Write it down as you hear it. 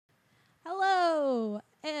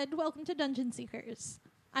and welcome to Dungeon Seekers.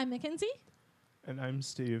 I'm Mackenzie, And I'm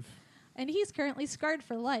Steve. and he's currently scarred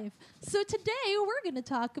for life. So today we're going to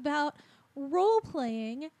talk about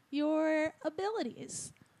role-playing your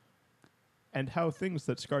abilities. And how things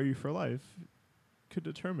that scar you for life could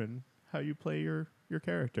determine how you play your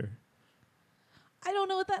character. I don't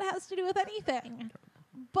know what that has to do with anything,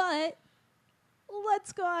 but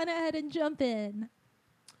let's go on ahead and jump in.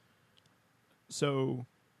 So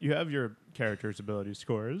you have your character's ability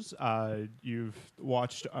scores. You've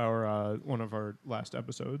watched our one of our last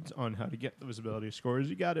episodes on how to get those ability scores.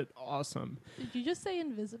 You got it. Awesome. Did you just say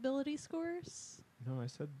invisibility scores? No, I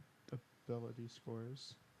said ability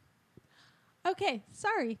scores. Okay,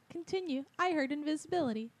 sorry. Continue. I heard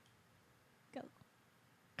invisibility. Go.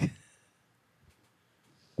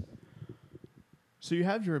 So you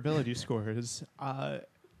have your ability scores,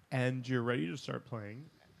 and you're ready to start playing.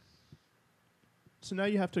 So now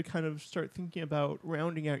you have to kind of start thinking about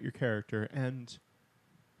rounding out your character and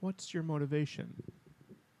what's your motivation?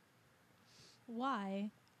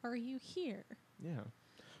 Why are you here? Yeah.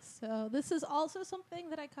 So this is also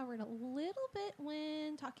something that I covered a little bit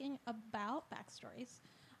when talking about backstories.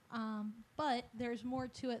 But there's more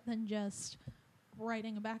to it than just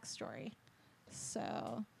writing a backstory.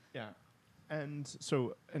 So Yeah. And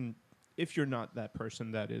if you're not that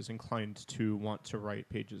person that is inclined to want to write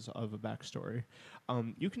pages of a backstory,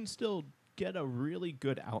 you can still get a really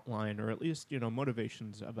good outline, or at least,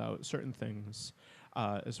 motivations about certain things,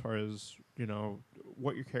 as far as,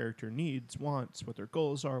 what your character needs, wants, what their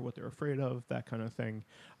goals are, what they're afraid of, that kind of thing.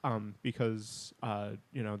 Because,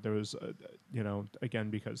 there was, again,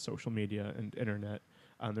 because social media and internet,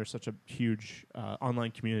 there's such a huge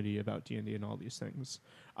online community about D&D and all these things.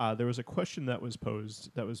 There was a question that was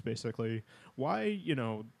posed that was basically, why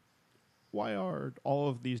are all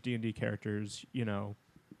of these D&D characters,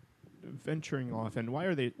 venturing off, and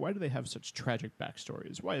why do they have such tragic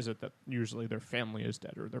backstories? Why is it that usually their family is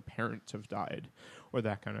dead or their parents have died or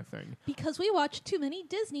that kind of thing? because we watch too many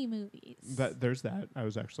Disney movies. There's that. I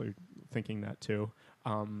was actually thinking that too.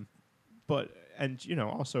 But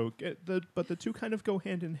the two kind of go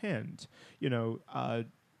hand in hand.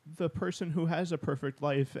 The person who has a perfect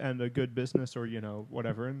life and a good business, or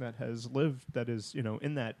whatever, and that has lived, that is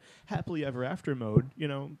in that happily ever after mode,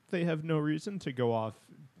 they have no reason to go off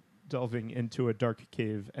delving into a dark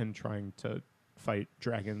cave and trying to fight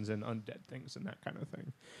dragons and undead things and that kind of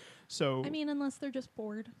thing. So I mean, unless they're just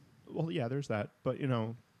bored. well, yeah, there's that, but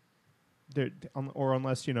or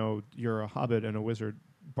unless you're a hobbit and a wizard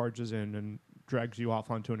barges in and drags you off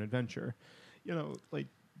onto an adventure,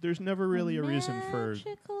 there's never really a reason for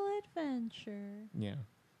magical adventure. yeah.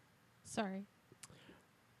 Sorry.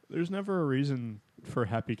 There's never a reason for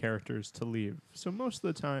happy characters to leave. So most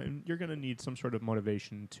of the time, you're going to need some sort of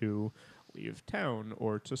motivation to leave town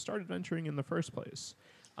or to start adventuring in the first place.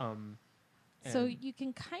 So you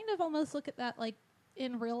can kind of almost look at that like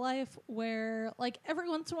in real life, where like every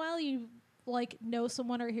once in a while you like know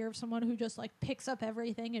someone or hear of someone who just like picks up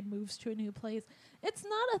everything and moves to a new place. It's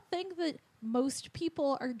not a thing that most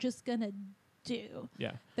people are just going to do.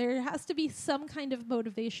 Yeah. There has to be some kind of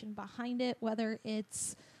motivation behind it, whether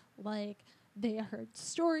it's like they heard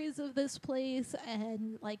stories of this place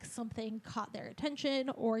and like something caught their attention,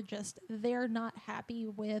 or just they're not happy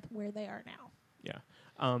with where they are now. Yeah.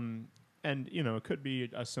 And, it could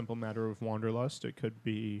be a simple matter of wanderlust. It could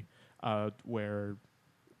be where,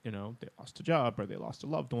 they lost a job, or they lost a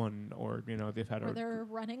loved one, or, they've had Or they're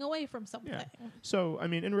running away from something. Yeah. So, I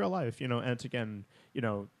mean, in real life, and again,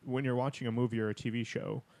 when you're watching a movie or a TV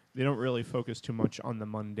show, they don't really focus too much on the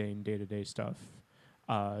mundane day-to-day stuff.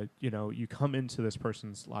 You come into this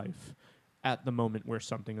person's life at the moment where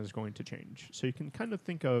something is going to change. So you can kind of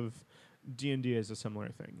think of D&D as a similar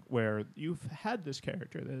thing, where you've had this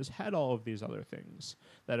character that has had all of these other things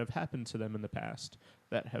that have happened to them in the past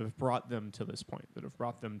that have brought them to this point,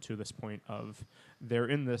 of they're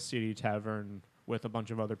in this seedy tavern with a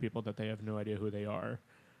bunch of other people that they have no idea who they are,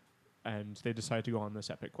 and they decide to go on this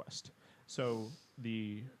epic quest. So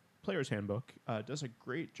the Player's Handbook does a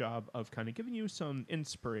great job of kind of giving you some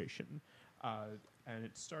inspiration. And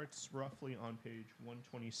it starts roughly on page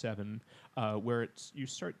 127, where you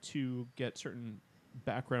start to get certain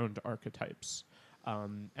background archetypes.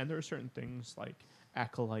 And there are certain things like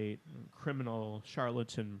acolyte, criminal,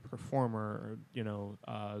 charlatan, performer,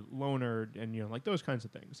 loner, and, like those kinds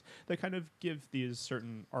of things that kind of give these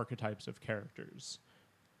certain archetypes of characters.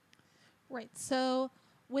 Right. So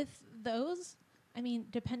with those, I mean,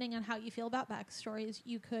 depending on how you feel about backstories,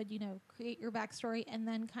 you could, create your backstory and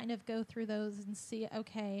then kind of go through those and see,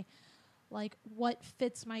 okay, like what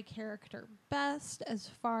fits my character best as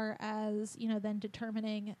far as, you know, then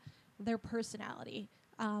determining their personality.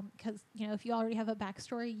 Because, you know, if you already have a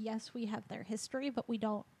backstory, yes, we have their history, but we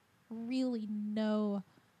don't really know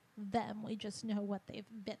them. We just know what they've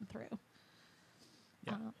been through.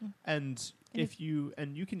 Yeah. And if you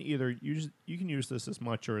can either use this as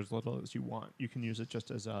much or as little as you want. You can use it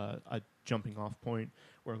just as a jumping off point.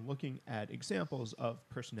 We're looking at examples of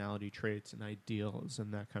personality traits and ideals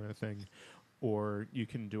and that kind of thing. Or you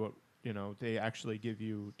can do it, you know, they actually give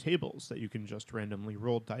you tables that you can just randomly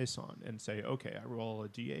roll dice on and say, okay, I roll a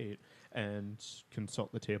d8 and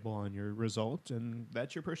consult the table on your result, and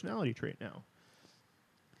that's your personality trait now.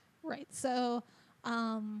 Right. So,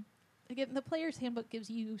 again, the player's handbook gives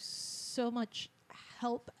you so much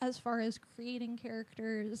help as far as creating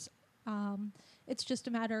characters. It's just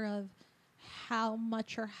a matter of how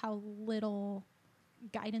much or how little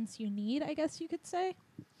guidance you need, I guess you could say.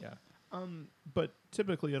 Yeah. But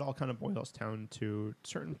typically it all kind of boils down to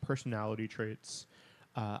certain personality traits,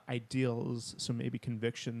 ideals, so maybe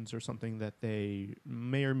convictions or something that they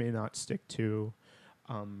may or may not stick to,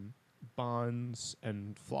 bonds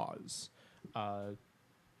and flaws.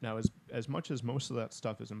 Now, as much as most of that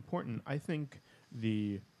stuff is important, I think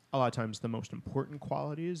a lot of times the most important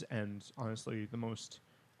qualities and honestly the most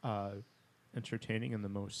entertaining and the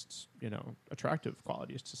most, you know, attractive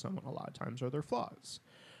qualities to someone a lot of times are their flaws.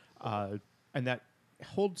 And that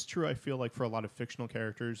holds true, I feel like, for a lot of fictional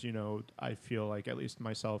characters. You know, I feel like, at least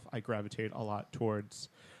myself, I gravitate a lot towards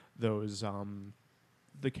those,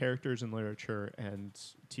 the characters in literature and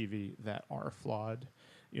TV that are flawed,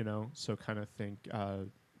 you know. So kind of think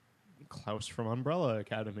Klaus from Umbrella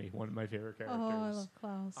Academy, one of my favorite characters. Oh, I love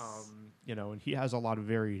Klaus. You know, and he has a lot of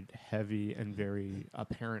very heavy and very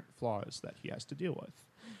apparent flaws that he has to deal with.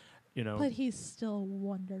 You know, but he's still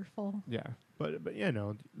wonderful. Yeah, but you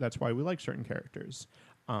know, that's why we like certain characters.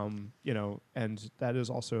 You know, and that is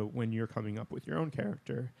also when you're coming up with your own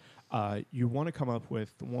character, you want to come up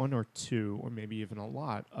with one or two or maybe even a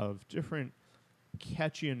lot of different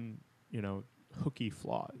catchy and, you know, hooky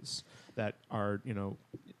flaws that are, you know,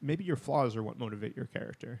 maybe your flaws are what motivate your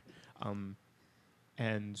character.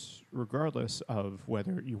 And regardless of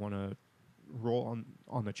whether you want to roll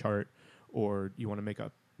on the chart or you want to make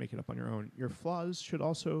it up on your own, your flaws should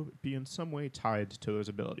also be in some way tied to those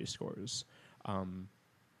ability scores.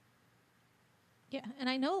 Yeah, and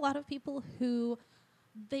I know a lot of people who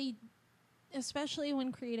they, especially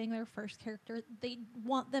when creating their first character, they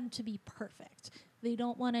want them to be perfect. They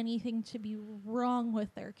don't want anything to be wrong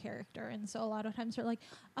with their character. And so a lot of times they're like,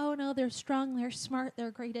 oh no, they're strong, they're smart,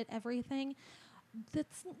 they're great at everything.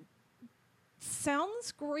 That's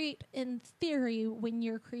sounds great in theory when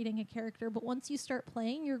you're creating a character, but once you start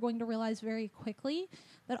playing, you're going to realize very quickly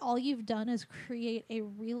that all you've done is create a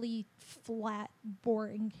really flat,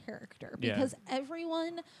 boring character. Because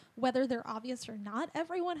everyone, whether they're obvious or not,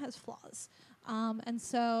 everyone has flaws. And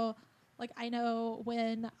so, like, I know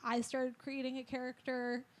when I started creating a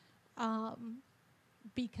character,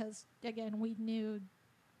 because, again, we knew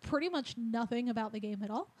pretty much nothing about the game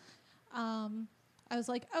at all. I was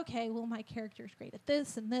like, okay, well, my character's great at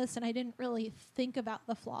this, and I didn't really think about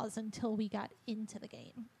the flaws until we got into the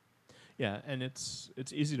game. Yeah, and it's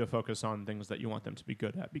easy to focus on things that you want them to be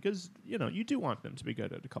good at because, you know, you do want them to be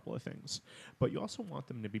good at a couple of things, but you also want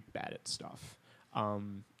them to be bad at stuff.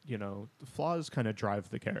 You know, the flaws kind of drive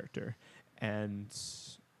the character, and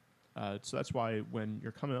so that's why when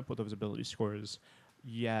you're coming up with those ability scores,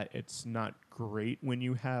 yeah, it's not great when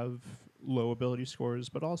you have low ability scores,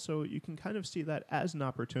 but also you can kind of see that as an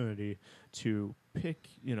opportunity to pick,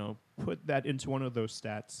 you know, put that into one of those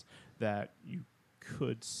stats that you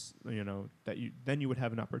could, you know, that you would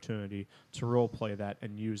have an opportunity to role play that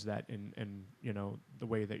and use that in you know, the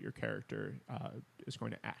way that your character is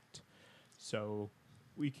going to act. So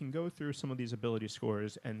we can go through some of these ability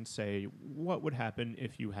scores and say what would happen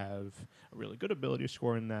if you have a really good ability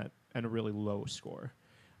score in that and a really low score.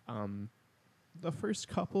 The first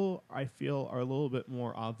couple, I feel, are a little bit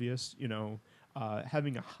more obvious. You know,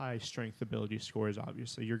 having a high strength ability score is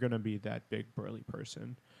obviously you're going to be that big burly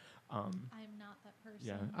person. I'm not that person.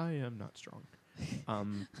 Yeah, I am not strong.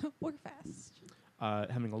 Or fast.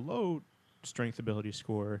 Having a low strength ability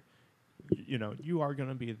score, you know, you are going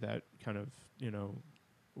to be that kind of, you know,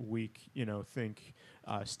 weak, you know, think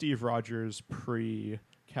Steve Rogers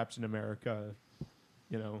pre-Captain America,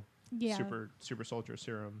 you know, super soldier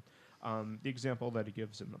serum. The example that he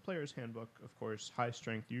gives in the player's handbook, of course, high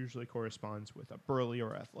strength usually corresponds with a burly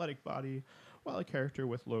or athletic body, while a character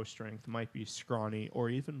with low strength might be scrawny or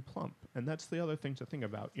even plump. And that's the other thing to think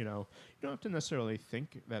about. You know, you don't have to necessarily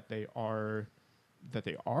think that they are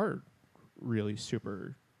really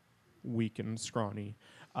super weak and scrawny.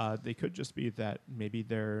 They could just be that maybe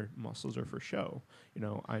their muscles are for show. You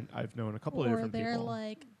know, I've known a couple of different people. Or they're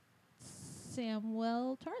like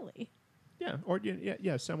Samuel Tarly. Yeah, or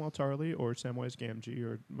yeah, Samuel Tarly or Samwise Gamgee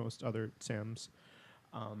or most other Sams.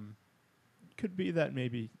 Could be that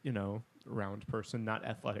maybe, you know, round person, not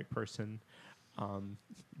athletic person,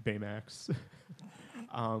 Baymax.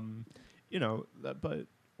 You know, but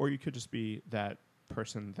or you could just be that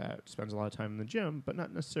person that spends a lot of time in the gym, but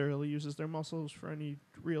not necessarily uses their muscles for any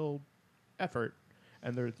real effort.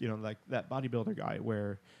 And they're, you know, like that bodybuilder guy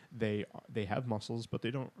where they have muscles, but they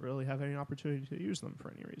don't really have any opportunity to use them for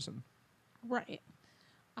any reason. Right.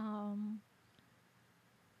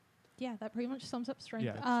 Yeah, that pretty much sums up strength.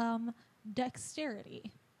 Yeah.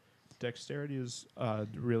 Dexterity. Dexterity is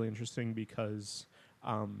really interesting because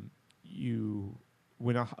a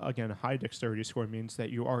high dexterity score means that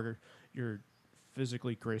you're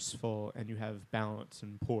physically graceful and you have balance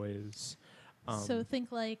and poise. So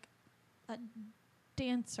think like a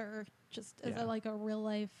dancer, just as a real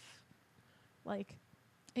life like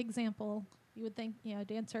example. You would think, you know, a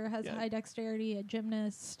dancer has high dexterity, a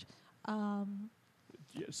gymnast.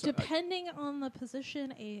 Depending on the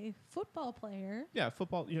position, a football player. Yeah,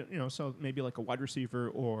 football, you know, so maybe like a wide receiver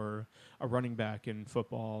or a running back in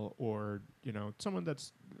football, or, you know, someone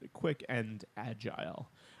that's quick and agile.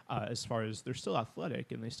 As far as they're still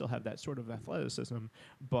athletic and they still have that sort of athleticism,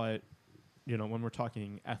 but, you know, when we're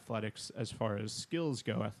talking athletics as far as skills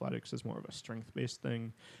go, athletics is more of a strength-based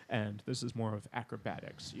thing, and this is more of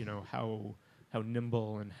acrobatics, you know, how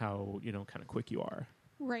nimble and how, you know, kind of quick you are.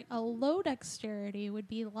 Right. A low dexterity would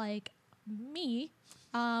be like me.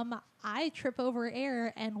 I trip over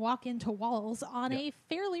air and walk into walls on a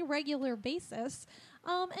fairly regular basis,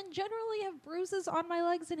 and generally have bruises on my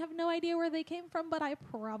legs and have no idea where they came from, but I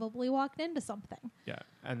probably walked into something. Yeah,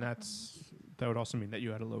 and that would also mean that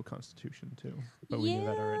you had a low constitution too. But we knew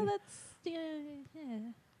that already.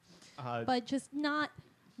 But just not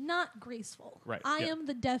graceful. Right. I am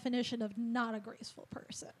the definition of not a graceful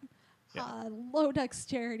person. Yeah. Low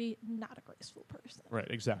dexterity, not a graceful person. Right,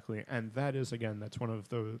 exactly. And that is, again,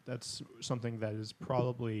 that's something that is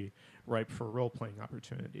probably ripe for role-playing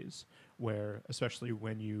opportunities, where, especially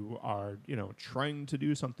when you are, you know, trying to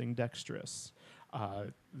do something dexterous,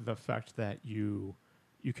 the fact that you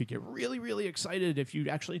could get really, really excited if you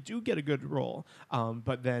actually do get a good roll,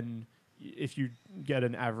 but then if you get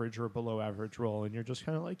an average or below average roll and you're just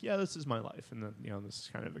kind of like, yeah, this is my life, and then, you know, this is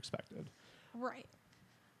kind of expected. Right.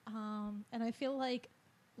 And I feel like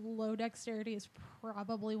low dexterity is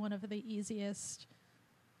probably one of the easiest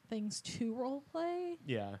things to role play.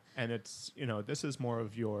 Yeah, and it's, you know, this is more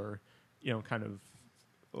of your, you know, kind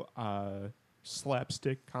of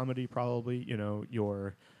slapstick comedy, probably. You know,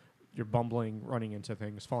 you're bumbling, running into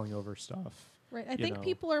things, falling over stuff. Right. I think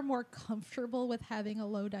people are more comfortable with having a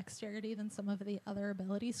low dexterity than some of the other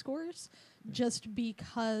ability scores, just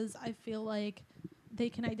because I feel like they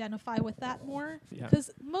can identify with that more. Because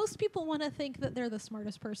most people want to think that they're the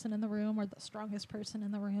smartest person in the room or the strongest person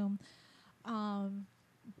in the room.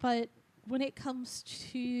 But when it comes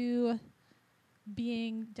to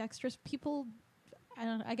being dexterous, people,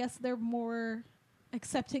 I guess they're more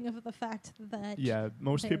accepting of the fact that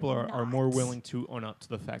most people are more willing to own up to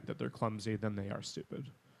the fact that they're clumsy than they are stupid.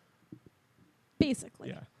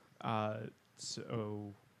 Basically. Yeah.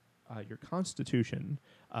 So your constitution,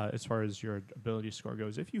 as far as your ability score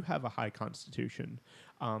goes, if you have a high constitution,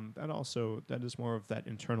 that is more of that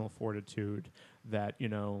internal fortitude, that, you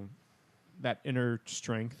know, that inner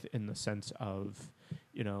strength in the sense of,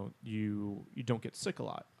 you know, you don't get sick a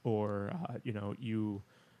lot, or you know, you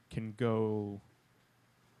can go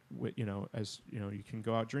with, you know, as you know, you can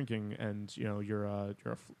go out drinking and, you know, you're a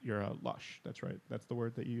lush. That's right. That's the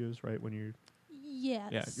word that you use, right? When you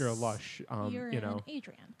you're a lush. You're you know, an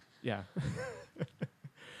Adrian. Yeah.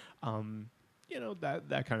 You know,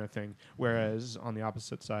 that kind of thing. Whereas on the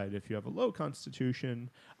opposite side, if you have a low constitution,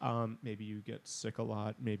 maybe you get sick a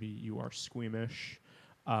lot. Maybe you are squeamish.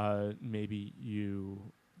 Maybe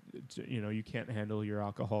you know, you can't handle your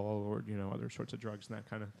alcohol or, you know, other sorts of drugs and that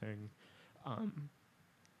kind of thing.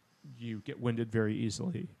 You get winded very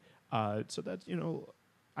easily. So that's, you know,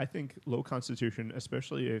 I think low constitution,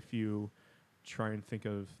 especially if you try and think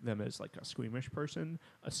of them as like a squeamish person,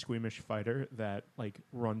 a squeamish fighter that like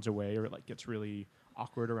runs away or like gets really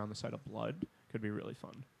awkward around the sight of blood, could be really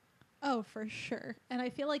fun. Oh, for sure. And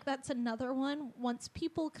I feel like that's another one. Once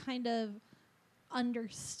people kind of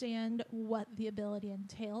understand what the ability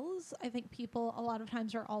entails, I think people a lot of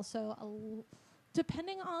times are also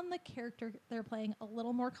depending on the character they're playing, a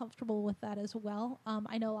little more comfortable with that as well.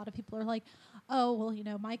 I know a lot of people are like, oh,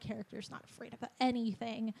 well, my character's not afraid of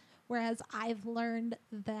anything. Whereas I've learned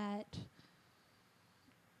that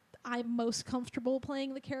I'm most comfortable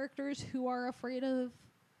playing the characters who are afraid of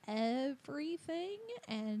everything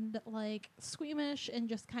and like squeamish and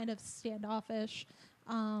just kind of standoffish.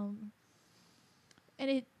 And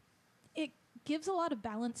it gives a lot of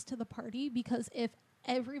balance to the party, because if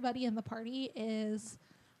everybody in the party is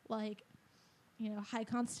like, high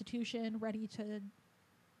constitution, ready to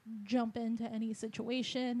jump into any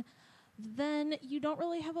situation, then you don't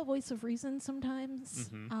really have a voice of reason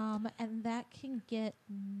sometimes. And that can get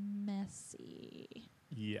messy.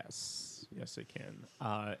 Yes, it can.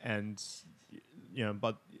 And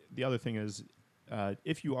but the other thing is,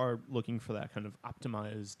 if you are looking for that kind of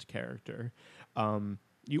optimized character,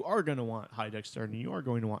 you are going to want high dexterity. You are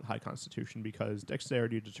going to want high constitution, because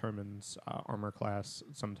dexterity determines armor class.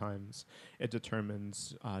 Sometimes it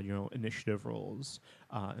determines initiative rolls,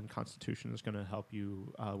 and constitution is going to help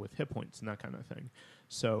you with hit points and that kind of thing.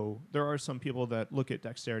 So there are some people that look at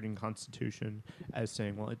dexterity and constitution as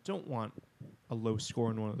saying, well, I don't want a low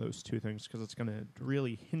score in one of those two things because it's going to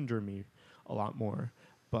really hinder me a lot more.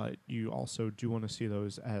 But you also do want to see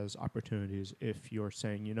those as opportunities if you're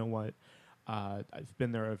saying, you know what, I've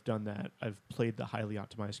been there, I've done that, I've played the highly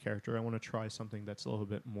optimized character, I want to try something that's a little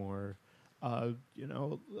bit more,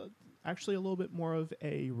 actually a little bit more of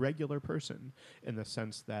a regular person, in the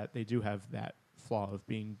sense that they do have that flaw of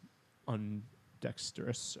being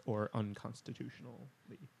undexterous or unconstitutional.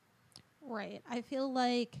 Right. I feel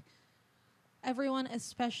like everyone,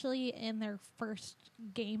 especially in their first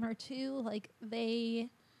game or two, like they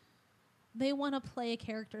want to play a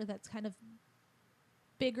character that's kind of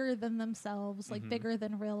bigger than themselves, like bigger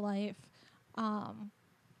than real life.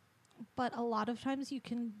 But a lot of times you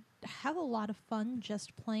can have a lot of fun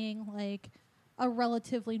just playing like a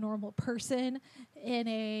relatively normal person in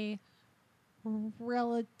a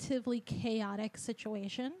relatively chaotic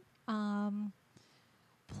situation.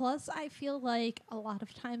 Plus, I feel like a lot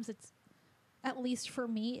of times it's, at least for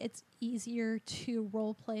me, it's easier to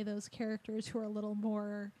role play those characters who are a little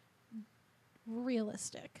more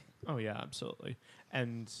realistic. Oh yeah, absolutely.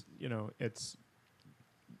 And it's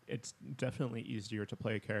definitely easier to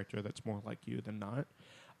play a character that's more like you than not.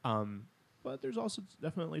 But there's also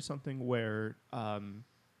definitely something where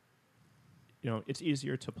it's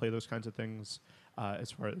easier to play those kinds of things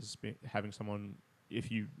as far as having someone. If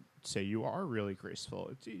you say you are really graceful,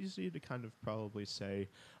 it's easy to kind of probably say,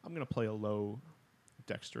 I'm going to play a low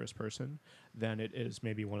dexterous person, than it is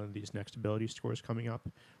maybe one of these next ability scores coming up,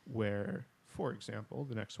 where, for example,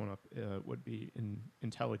 the next one up would be in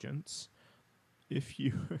intelligence. If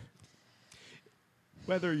you,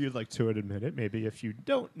 whether you'd like to admit it, maybe if you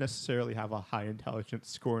don't necessarily have a high intelligence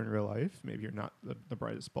score in real life, maybe you're not the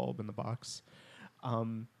brightest bulb in the box,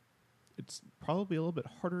 it's probably a little bit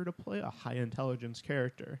harder to play a high intelligence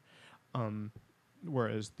character.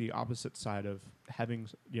 Whereas the opposite side of having,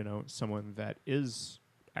 someone that is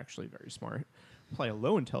actually very smart play a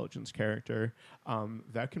low intelligence character,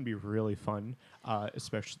 that can be really fun,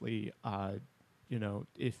 especially,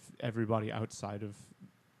 if everybody outside of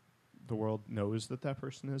the world knows that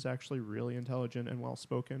person is actually really intelligent and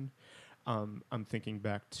well-spoken. I'm thinking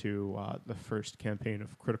back to the first campaign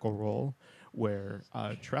of Critical Role, where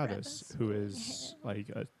Travis, who is like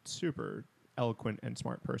a super eloquent and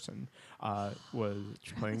smart person, was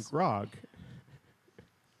playing Grog.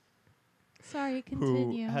 Sorry,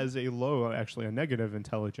 continue. Who has a negative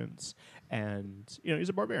intelligence, and he's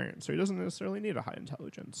a barbarian, so he doesn't necessarily need a high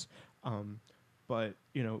intelligence. But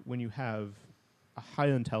when you have a high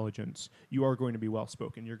intelligence, you are going to be well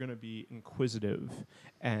spoken. You're going to be inquisitive,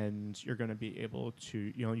 and you're going to be able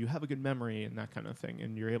to, you have a good memory and that kind of thing,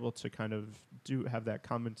 and you're able to kind of have that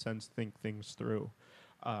common sense, think things through.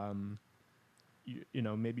 Maybe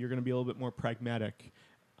you're going to be a little bit more pragmatic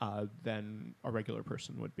than a regular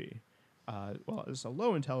person would be. Well, as a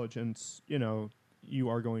low intelligence, you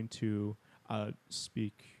are going to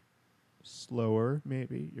speak slower,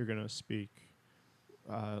 maybe. You're going to speak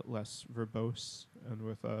less verbose, and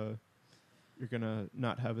with you're going to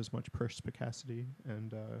not have as much perspicacity,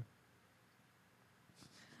 and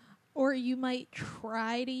or you might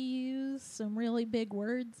try to use some really big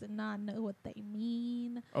words and not know what they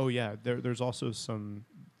mean. Oh yeah, there's also some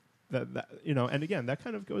that and again, that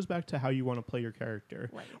kind of goes back to how you want to play your character,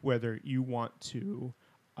 right. Whether you want to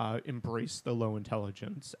embrace the low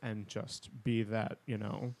intelligence and just be that,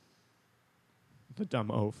 the dumb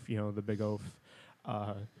oaf, the big oaf,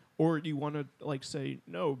 Or do you want to like say,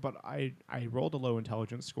 no, but I rolled a low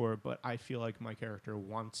intelligence score, but I feel like my character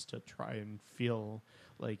wants to try and feel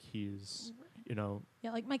like he's, you know.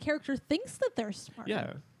 Yeah, like my character thinks that they're smart.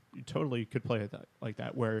 Yeah, you totally could play it like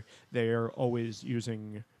that, where they're always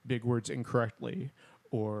using big words incorrectly.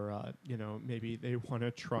 Or, you know, maybe they want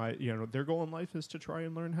to try, you know, their goal in life is to try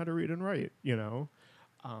and learn how to read and write, you know.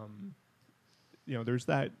 You know, there's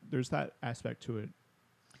that aspect to it.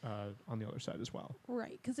 On the other side as well.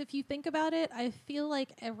 Right, because if you think about it, I feel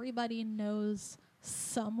like everybody knows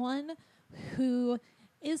someone who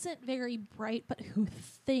isn't very bright, but who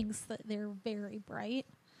thinks that they're very bright.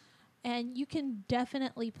 And you can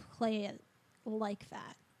definitely play it like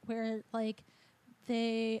that, where like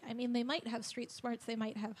they might have street smarts, they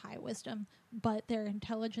might have high wisdom, but their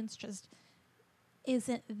intelligence just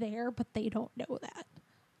isn't there, but they don't know that.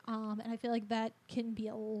 And I feel like that can be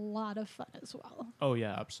a lot of fun as well. Oh,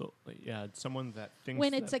 yeah, absolutely. Yeah, it's someone that thinks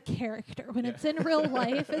when it's a character. When it's in real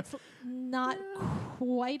life, it's not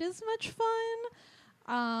quite as much fun,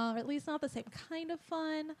 or at least not the same kind of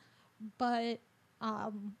fun. But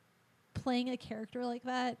playing a character like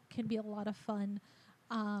that can be a lot of fun.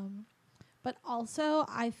 But also,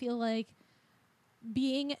 I feel like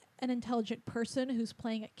being an intelligent person who's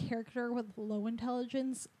playing a character with low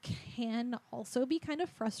intelligence can also be kind of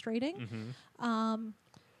frustrating,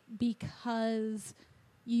 because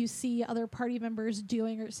you see other party members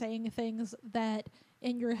doing or saying things that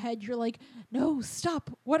in your head you're like, no,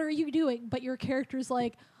 stop, what are you doing? But your character's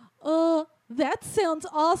like, oh, that sounds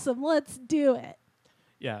awesome, let's do it.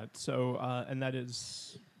 Yeah, so, and that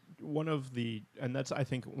is that's, I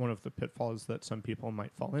think, one of the pitfalls that some people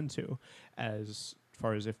might fall into, as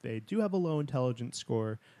far as if they do have a low intelligence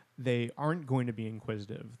score, they aren't going to be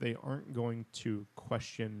inquisitive. They aren't going to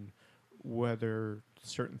question whether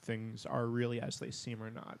certain things are really as they seem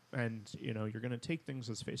or not. And, you know, you're going to take things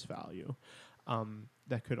as face value.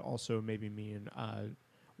 That could also maybe mean,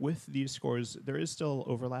 with these scores, there is still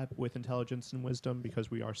overlap with intelligence and wisdom,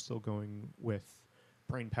 because we are still going with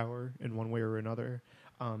brain power in one way or another.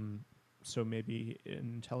 So maybe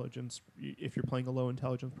intelligence, if you're playing a low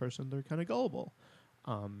intelligence person, they're kind of gullible.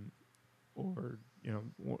 Or, you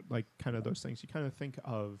know, like kind of those things. You kind of think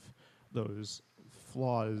of those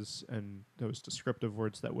flaws and those descriptive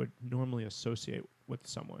words that would normally associate with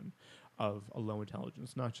someone of a low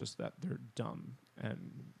intelligence, not just that they're dumb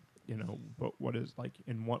and, you know, but what is, like,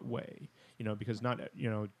 in what way, you know, because not, you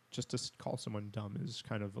know, just to call someone dumb is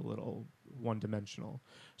kind of a little one-dimensional.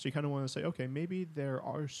 So you kind of want to say, okay, maybe there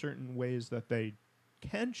are certain ways that they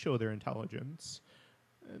can show their intelligence,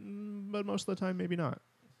 but most of the time, maybe not.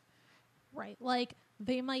 Right. Like,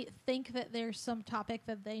 they might think that there's some topic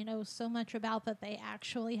that they know so much about that they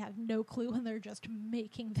actually have no clue, and they're just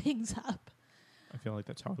making things up. I feel like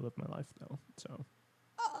that's how I live my life, though. So,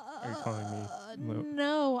 are you calling me?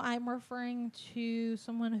 No, I'm referring to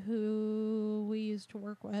someone who we used to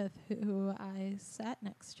work with, who I sat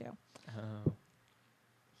next to. Oh.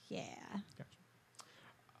 Yeah.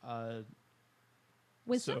 Gotcha.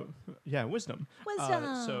 Wisdom? So, yeah, wisdom.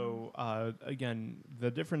 Again,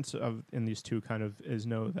 the difference in these two kind of is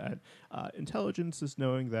that intelligence is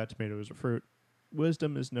knowing that tomato is a fruit.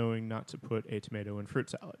 Wisdom is knowing not to put a tomato in fruit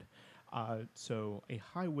salad. So a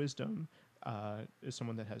high wisdom is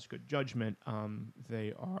someone that has good judgment.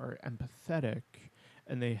 They are empathetic,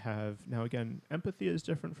 and they have, now again, empathy is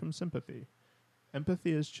different from sympathy.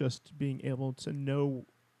 Empathy is just being able to know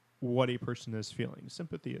what a person is feeling.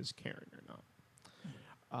 Sympathy is caring or not.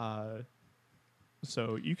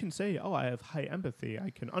 So you can say, oh, I have high empathy.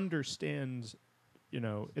 I can understand, you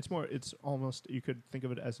know, it's almost, you could think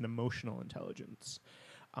of it as an emotional intelligence.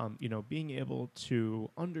 You know, being able to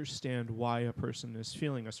understand why a person is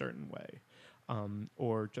feeling a certain way,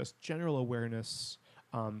 or just general awareness.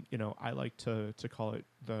 You know, I like to call it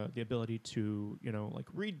the ability to, you know, like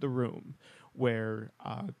read the room, where,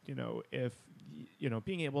 you know, if, you know,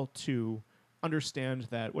 being able to understand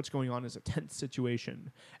that what's going on is a tense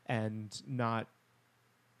situation and not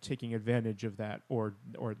taking advantage of that, or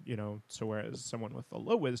you know, so whereas someone with a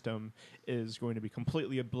low wisdom is going to be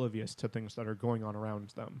completely oblivious to things that are going on around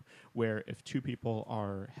them, where if two people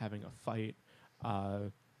are having a fight,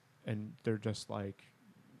 and they're just like,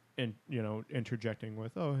 you know, interjecting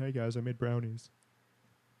with, oh, hey guys, I made brownies.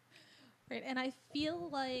 Right, and I feel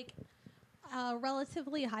like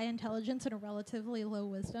relatively high intelligence and a relatively low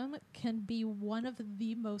wisdom can be one of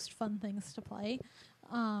the most fun things to play,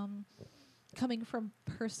 coming from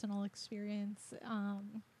personal experience,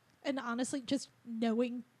 and honestly just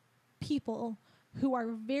knowing people who are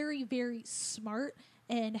very, very smart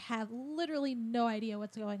and have literally no idea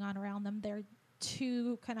what's going on around them. They're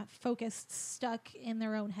too kind of focused, stuck in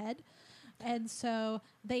their own head. And so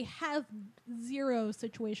they have zero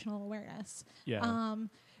situational awareness. Yeah.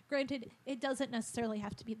 Granted, it doesn't necessarily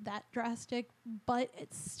have to be that drastic, but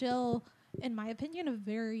it's still, in my opinion, a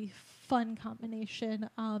very fun combination.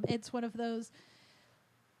 It's one of those,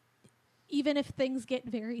 even if things get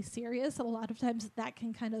very serious, a lot of times that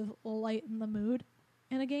can kind of lighten the mood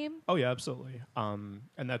in a game. Oh yeah, absolutely.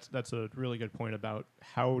 And that's a really good point about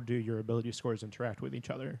how do your ability scores interact with each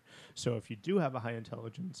other. So if you do have a high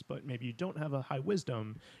intelligence, but maybe you don't have a high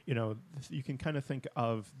wisdom, you can kind of think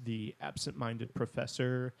of the absent-minded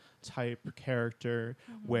professor type character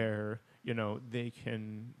where they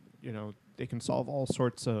can solve all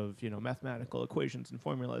sorts of mathematical equations and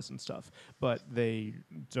formulas and stuff, but they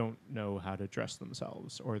don't know how to dress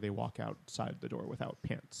themselves, or they walk outside the door without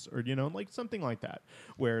pants, or like something like that,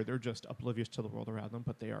 where they're just oblivious to the world around them,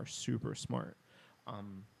 but they are super smart.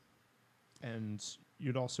 And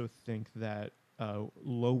you'd also think that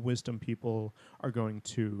low wisdom people are going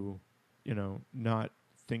to not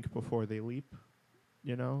think before they leap,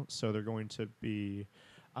 so they're going to be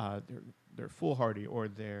they're foolhardy, or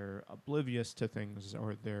they're oblivious to things,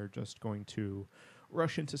 or they're just going to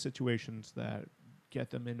rush into situations that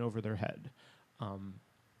get them in over their head.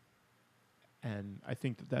 And I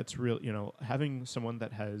think that's real, having someone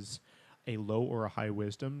that has a low or a high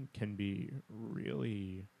wisdom can be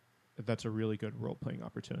that's a really good role-playing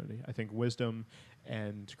opportunity. I think wisdom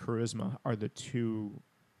and charisma are the two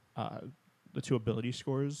ability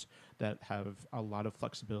scores that have a lot of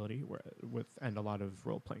flexibility and a lot of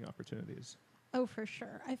role-playing opportunities. Oh, for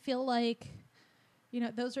sure. I feel like,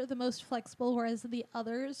 those are the most flexible, whereas the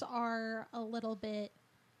others are a little bit,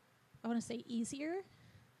 I want to say, easier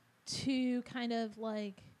to kind of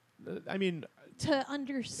to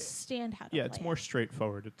understand how to play. It's more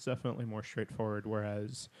straightforward. It's definitely more straightforward,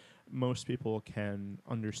 whereas most people can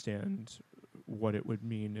understand what it would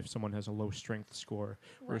mean if someone has a low strength score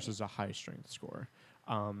versus a high strength score.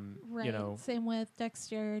 Right. Same with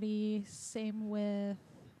dexterity, same with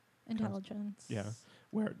intelligence.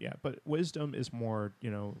 But wisdom is more,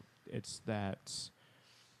 it's that,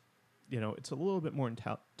 it's a little bit more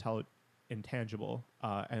intangible,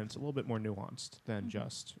 and it's a little bit more nuanced than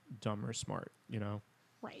just dumb or smart,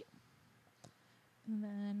 Right. And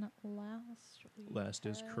then last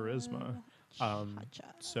is charisma.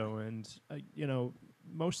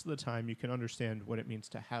 Most of the time you can understand what it means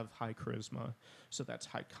to have high charisma. So that's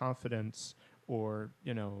high confidence, or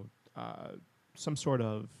some sort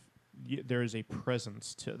of there is a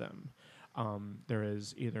presence to them. There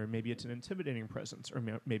is either maybe it's an intimidating presence, or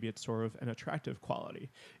maybe it's sort of an attractive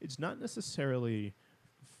quality. It's not necessarily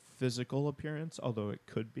physical appearance, although it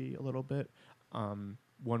could be a little bit.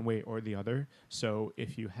 One way or the other. So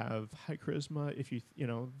if you have high charisma, if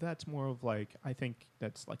that's more of I think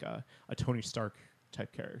that's like a Tony Stark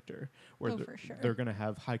type character, where they're going to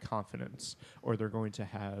have high confidence, or they're going to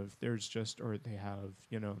have, they have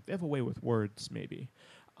a way with words maybe.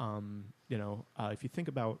 If you think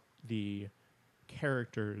about the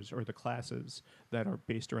characters or the classes that are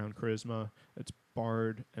based around charisma, it's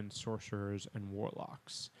bard and sorcerers and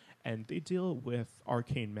warlocks, and they deal with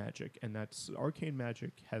arcane magic, and arcane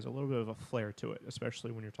magic has a little bit of a flair to it,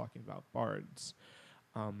 especially when you're talking about bards.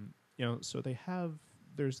 So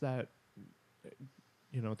there's that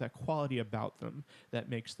that quality about them that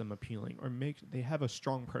makes them appealing, or they have a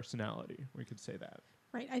strong personality. We could say that.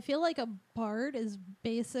 Right. I feel like a bard is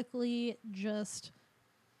basically just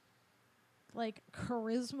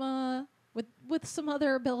charisma with some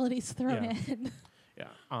other abilities thrown in.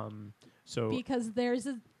 Yeah. So because their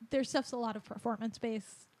stuff's a lot of performance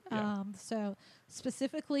based. So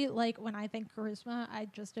specifically, when I think charisma, I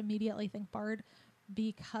just immediately think bard,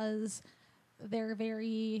 because they're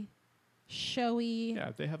very showy.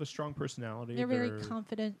 Yeah, they have a strong personality. They're very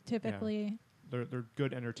confident, typically. Yeah. They're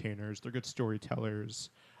good entertainers. They're good storytellers.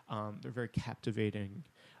 They're very captivating.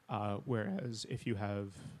 Whereas if you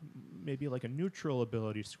have maybe a neutral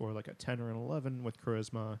ability score, like a 10 or an 11 with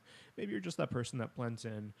charisma, maybe you're just that person that blends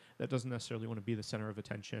in, that doesn't necessarily want to be the center of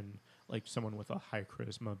attention, like someone with a high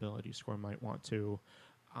charisma ability score might want to.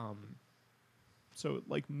 So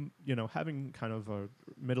having kind of a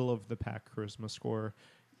middle of the pack charisma score,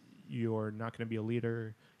 you're not going to be a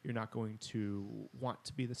leader. You're not going to want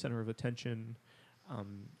to be the center of attention.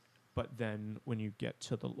 But then when you get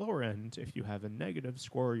to the lower end, if you have a negative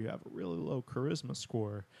score, you have a really low charisma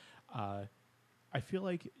score, I feel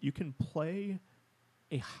like you can play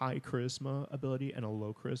a high charisma ability and a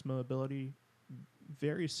low charisma ability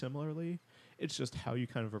very similarly. It's just how you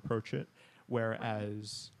kind of approach it.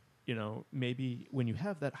 Whereas you know, maybe when you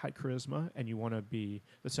have that high charisma and you want to be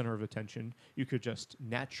the center of attention, you could just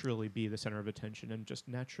naturally be the center of attention and just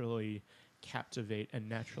naturally captivate and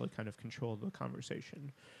naturally kind of control the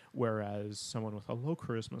conversation. Whereas someone with a low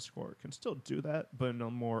charisma score can still do that, but in a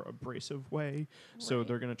more abrasive way. So Right.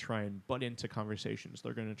 they're going to try and butt into conversations.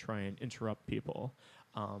 They're going to try and interrupt people.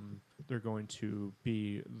 They're going to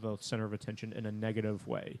be the center of attention in a negative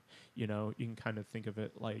way. You know, you can kind of think of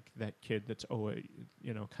it like that kid that's always,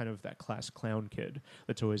 you know, kind of that class clown kid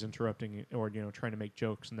that's always interrupting or, you know, trying to make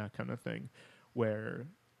jokes and that kind of thing, where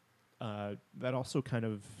that also kind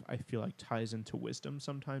of, I feel like, ties into wisdom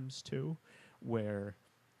sometimes too, where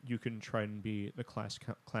you can try and be the class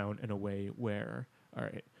clown in a way where, all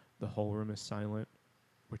right, the whole room is silent.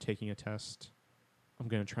 We're taking a test. I'm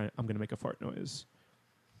going to make a fart noise.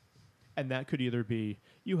 And that could either be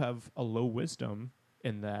you have a low wisdom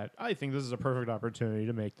in that I think this is a perfect opportunity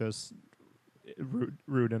to make this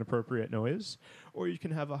rude, inappropriate noise, or you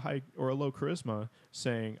can have a high or a low charisma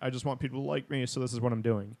saying, I just want people to like me, so this is what I'm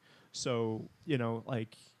doing. So, you know,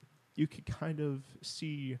 like, you could kind of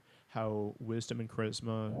see how wisdom and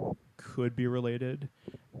charisma could be related,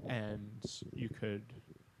 and you could,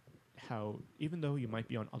 how, even though you might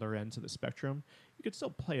be on other ends of the spectrum, you could still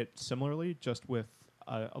play it similarly, just with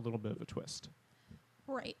a little bit of a twist.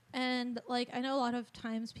 Right. And like I know a lot of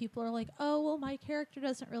times people are like, "Oh, well my character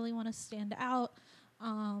doesn't really want to stand out.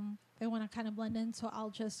 They want to kind of blend in, so I'll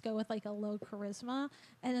just go with like a low charisma."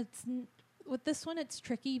 And with this one it's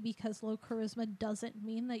tricky because low charisma doesn't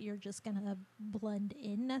mean that you're just going to blend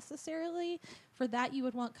in necessarily. For that you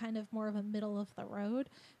would want kind of more of a middle of the road,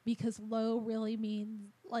 because low really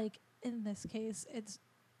means, like in this case, it's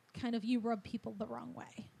kind of you rub people the wrong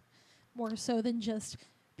way. More so than just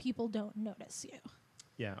people don't notice you.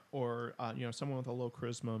 Yeah, or you know, someone with a low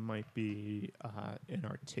charisma might be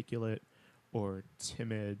inarticulate, or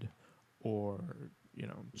timid, or you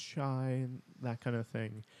know, shy, that kind of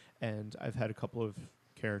thing. And I've had a couple of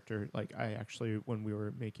character, like I actually, when we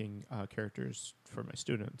were making characters for my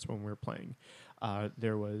students when we were playing,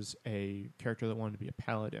 there was a character that wanted to be a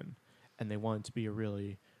paladin, and they wanted to be a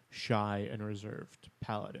really shy and reserved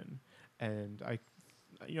paladin. And I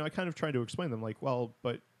kind of tried to explain them like, well,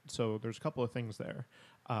 but so there's a couple of things there.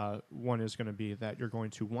 One is going to be that you're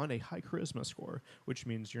going to want a high charisma score, which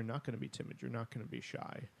means you're not going to be timid, you're not going to be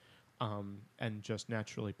shy. And just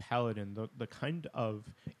naturally paladin, the kind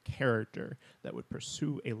of character that would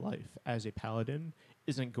pursue a life as a paladin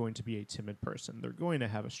isn't going to be a timid person. They're going to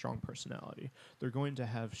have a strong personality. They're going to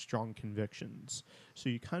have strong convictions. So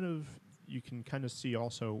you can kind of see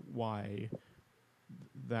also why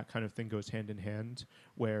that kind of thing goes hand in hand,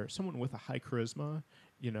 where someone with a high charisma,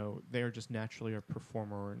 you know, they're just naturally a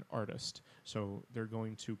performer or an artist. So they're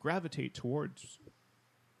going to gravitate towards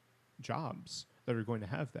jobs that are going to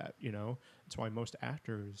have that, you know. That's why most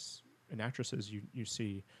actors and actresses you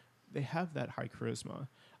see, they have that high charisma.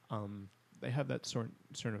 They have that sort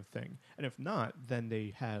of thing. And if not, then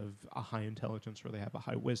they have a high intelligence or they have a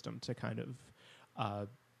high wisdom to kind of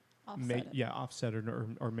offset it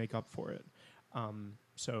or make up for it.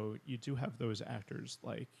 So you do have those actors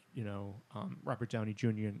like, you know, Robert Downey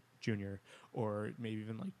Jr. or maybe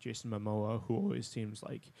even like Jason Momoa, who always seems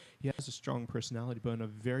like he has a strong personality, but in a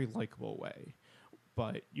very likable way.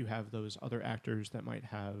 But you have those other actors that might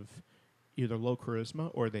have either low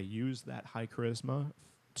charisma or they use that high charisma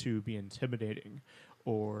to be intimidating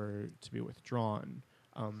or to be withdrawn.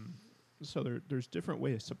 So there's different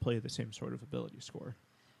ways to play the same sort of ability score.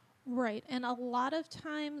 Right. And a lot of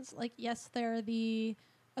times, like, yes, there are the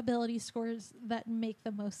ability scores that make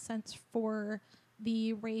the most sense for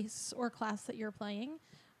the race or class that you're playing.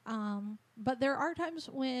 But there are times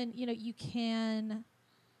when, you know, you can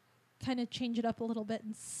kind of change it up a little bit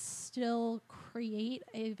and still create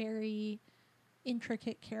a very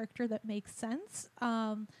intricate character that makes sense.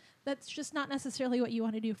 That's just not necessarily what you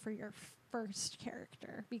want to do for your first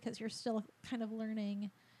character, because you're still kind of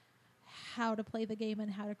learning how to play the game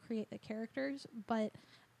and how to create the characters. But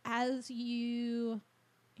as you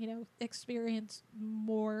know, experience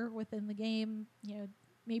more within the game, you know,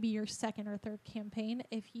 maybe your second or third campaign,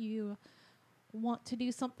 if you want to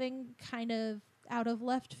do something kind of out of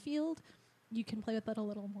left field, you can play with it a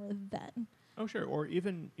little more then. Oh, sure. Or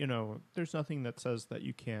even, you know, there's nothing that says that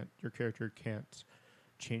your character can't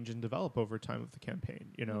change and develop over time of the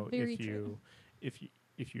campaign. You know,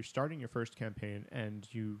 if you're starting your first campaign and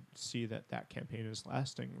you see that campaign is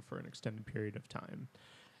lasting for an extended period of time,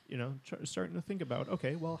 you know, starting to think about,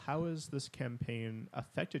 okay, well, how has this campaign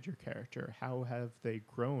affected your character? How have they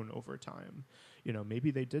grown over time? You know,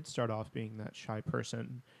 maybe they did start off being that shy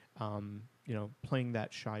person playing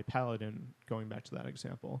that shy paladin, going back to that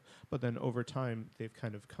example. But then over time, they've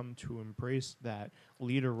kind of come to embrace that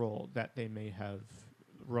leader role that they may have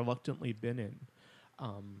reluctantly been in.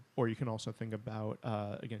 Or you can also think about,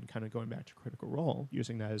 again, kind of going back to Critical Role,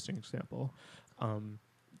 using that as an example.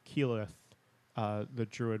 Keyleth, the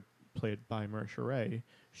druid played by Marisha Ray,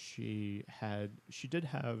 she did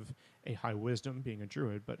have a high wisdom being a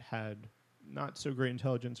druid, but had not so great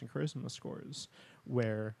intelligence and charisma scores,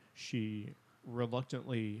 where she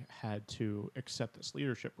reluctantly had to accept this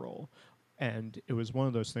leadership role. And it was one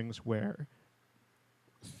of those things where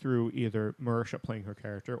through either Marisha playing her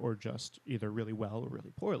character or just either really well or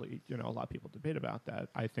really poorly, a lot of people debate about that.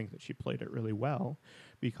 I think that she played it really well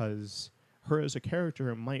because her as a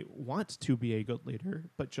character might want to be a good leader,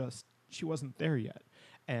 but just she wasn't there yet.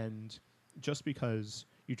 And just because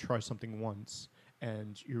you try something once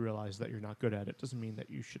and you realize that you're not good at it doesn't mean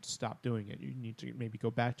that you should stop doing it. You need to maybe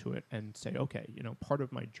go back to it and say, okay, part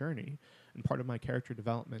of my journey and part of my character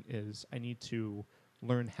development is I need to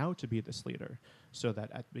learn how to be this leader, so that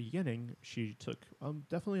at the beginning she took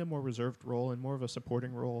definitely a more reserved role and more of a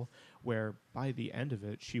supporting role, where by the end of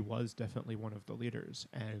it she was definitely one of the leaders,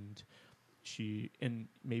 and she, in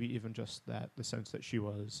maybe even just that, the sense that she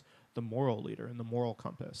was the moral leader and the moral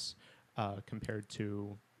compass, compared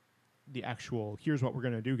to the actual here's what we're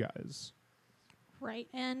going to do, guys. Right.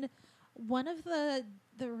 And one of the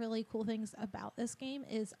really cool things about this game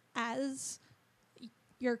is as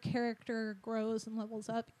your character grows and levels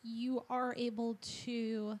up, you are able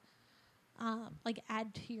to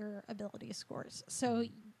add to your ability scores. So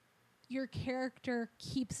your character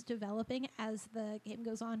keeps developing as the game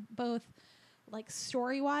goes on, both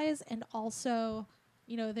story wise and also,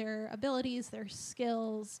 their abilities, their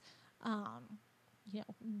skills,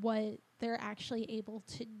 what they're actually able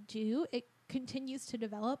to do. It continues to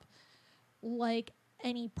develop like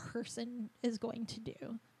any person is going to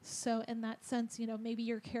do. So in that sense, maybe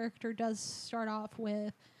your character does start off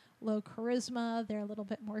with low charisma, they're a little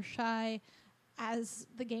bit more shy. As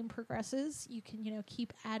the game progresses, you can,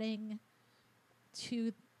 keep adding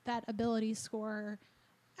to that ability score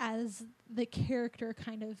as the character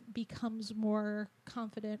kind of becomes more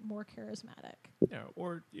confident, more charismatic. Yeah,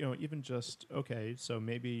 or, even just, okay, so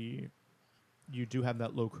maybe you do have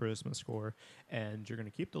that low charisma score and you're going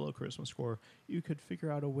to keep the low charisma score. You could figure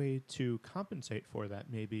out a way to compensate for that,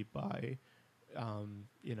 maybe by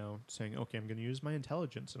saying, okay, I'm going to use my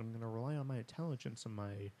intelligence and I'm going to rely on my intelligence and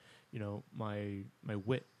my my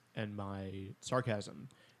wit and my sarcasm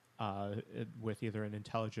with either an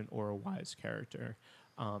intelligent or a wise character.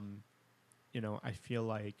 I feel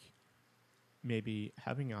like maybe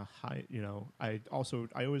having a high, I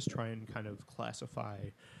always try and kind of classify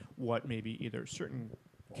what maybe either certain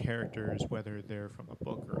characters, whether they're from a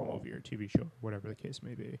book or a movie or TV show, whatever the case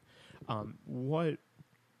may be, what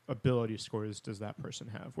ability scores does that person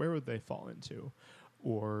have? Where would they fall into?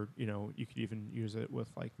 Or, you could even use it with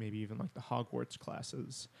maybe even the Hogwarts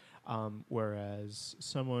classes, whereas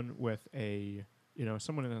someone with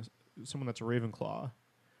someone that's a Ravenclaw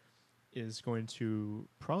is going to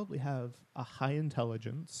probably have a high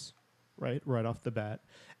intelligence, right off the bat.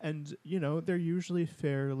 And, they're usually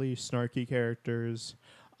fairly snarky characters,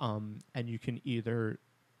 and you can either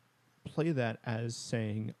play that as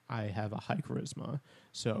saying, I have a high charisma,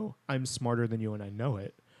 so I'm smarter than you and I know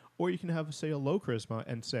it. Or you can have, say, a low charisma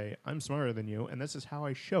and say, I'm smarter than you, and this is how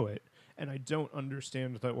I show it, and I don't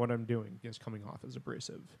understand that what I'm doing is coming off as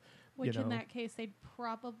abrasive. Which in that case, they'd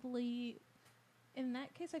probably... In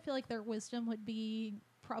that case, I feel like their wisdom would be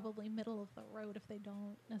probably middle of the road if they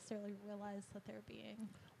don't necessarily realize that they're being...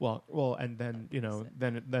 Well, and then,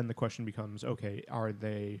 then the question becomes, okay,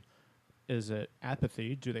 is it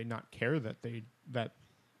apathy? Do they not care that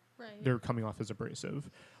they're coming off as abrasive?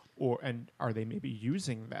 And are they maybe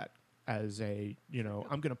using that as a,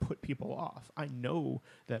 I'm going to put people off. I know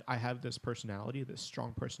that I have this personality, this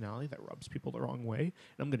strong personality that rubs people the wrong way, and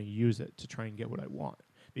I'm going to use it to try and get what I want.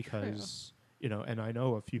 Because, and I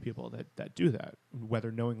know a few people that do that,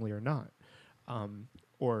 whether knowingly or not.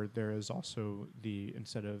 Or there is also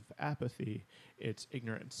instead of apathy, it's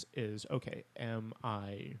ignorance. Is, okay, am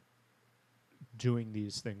I doing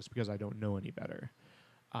these things because I don't know any better?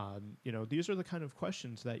 These are the kind of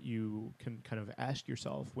questions that you can kind of ask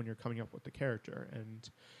yourself when you're coming up with the character. And,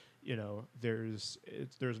 there's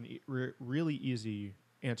an really easy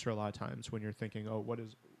answer a lot of times when you're thinking, oh,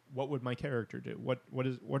 what would my character do?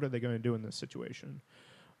 What are they going to do in this situation?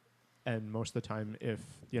 And most of the time, if,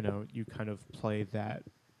 you kind of play that,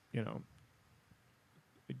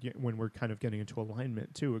 when we're kind of getting into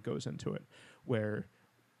alignment too, it goes into it, where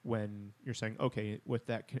when you're saying, okay, with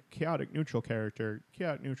that chaotic neutral character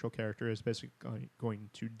is basically going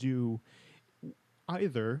to do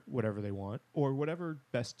either whatever they want or whatever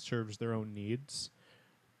best serves their own needs.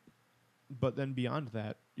 But then beyond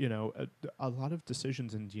that, a lot of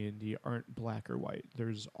decisions in D&D aren't black or white.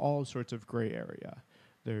 There's all sorts of gray area.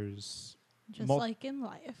 There's just like in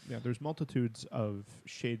life. Yeah, there's multitudes of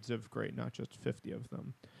shades of gray, not just 50 of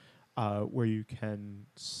them, where you can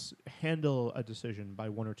handle a decision by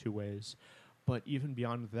one or two ways. But even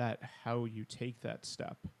beyond that, how you take that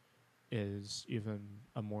step is even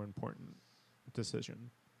a more important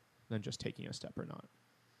decision than just taking a step or not.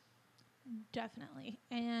 Definitely.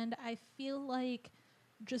 And I feel like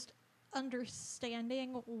just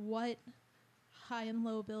understanding what high and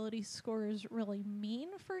low ability scores really mean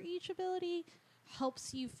for each ability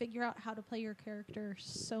helps you figure out how to play your character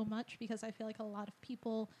so much, because I feel like a lot of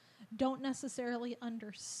people don't necessarily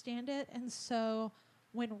understand it. And so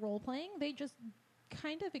when role playing, they just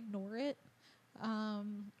kind of ignore it,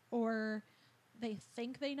 or they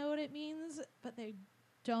think they know what it means, but they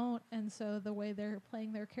don't, and so the way they're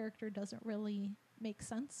playing their character doesn't really make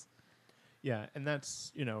sense. Yeah, and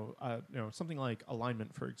that's something like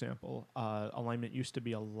alignment, for example. Alignment used to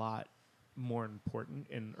be a lot more important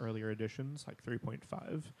in earlier editions, like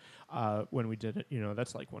 3.5. When we did it,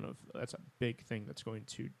 that's a big thing that's going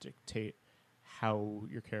to dictate how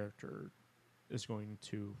your character is going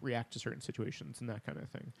to react to certain situations and that kind of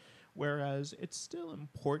thing. Whereas it's still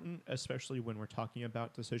important, especially when we're talking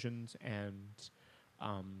about decisions and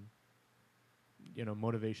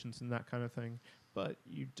motivations and that kind of thing, but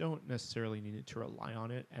you don't necessarily need to rely on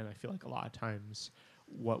it. And I feel like a lot of times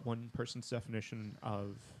what one person's definition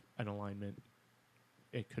of an alignment,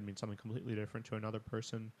 it could mean something completely different to another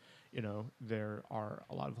person. There are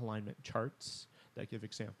a lot of alignment charts that give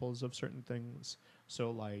examples of certain things.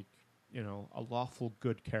 So like, a lawful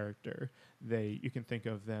good character, you can think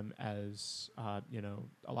of them as, a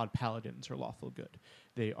lot of paladins are lawful good.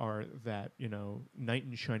 They are that, knight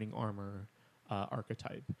in shining armor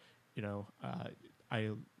archetype.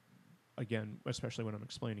 Again, especially when I'm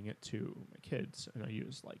explaining it to my kids, and I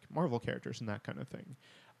use like Marvel characters and that kind of thing,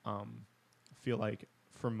 feel like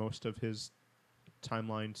for most of his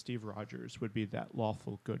timeline, Steve Rogers would be that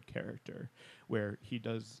lawful good character, where he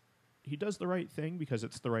does the right thing because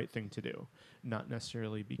it's the right thing to do, not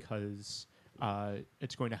necessarily because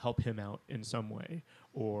it's going to help him out in some way,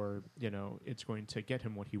 or it's going to get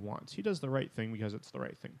him what he wants. He does the right thing because it's the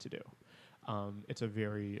right thing to do. It's a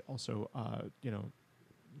very also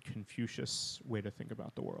Confucius way to think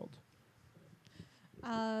about the world.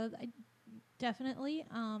 Definitely.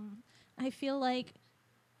 I feel like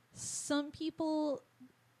some people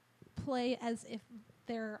play as if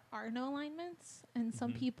there are no alignments, and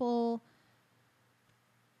some people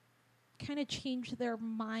kind of change their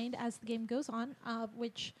mind as the game goes on,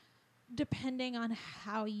 which, depending on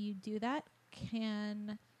how you do that,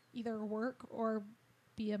 can either work or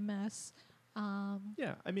be a mess.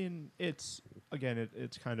 Yeah, I mean, it's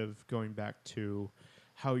kind of going back to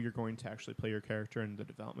how you're going to actually play your character and the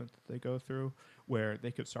development that they go through, where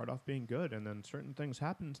they could start off being good and then certain things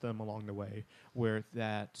happen to them along the way where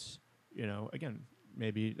that, again,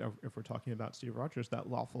 maybe if we're talking about Steve Rogers, that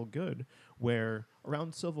lawful good, where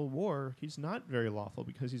around Civil War, he's not very lawful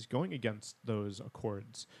because he's going against those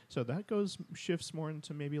accords. So that shifts more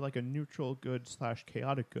into maybe like a neutral good /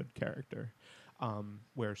 chaotic good character.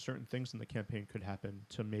 Where certain things in the campaign could happen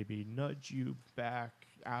to maybe nudge you back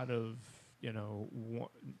out of,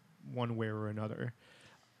 one way or another.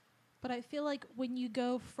 But I feel like when you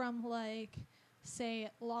go from, like, say,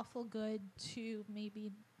 lawful good to maybe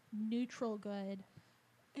neutral good,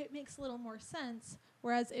 it makes a little more sense.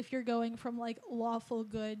 Whereas if you're going from, like, lawful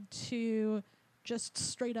good to just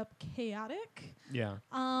straight up chaotic, yeah,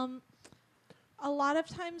 a lot of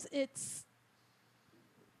times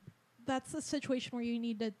that's the situation where you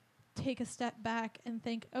need to take a step back and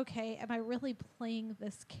think, okay, am I really playing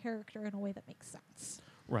this character in a way that makes sense?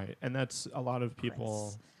 Right, and that's a lot of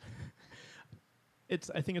people.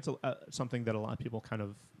 I think it's something that a lot of people kind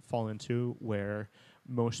of fall into, where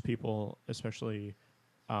most people, especially,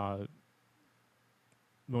 most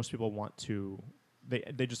people want to.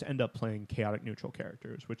 They just end up playing chaotic neutral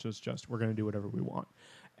characters, which is just we're going to do whatever we want,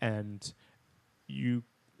 and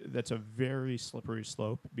that's a very slippery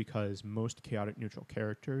slope, because most chaotic neutral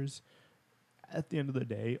characters, at the end of the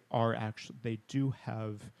day, they do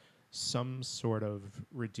have some sort of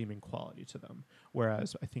redeeming quality to them.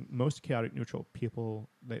 Whereas I think most chaotic neutral people,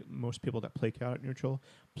 most people that play chaotic neutral,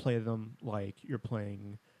 play them like you're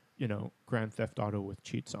playing, Grand Theft Auto with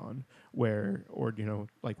cheats on, where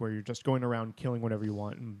you're just going around killing whatever you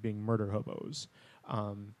want and being murder hobos.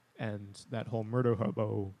 and that whole murder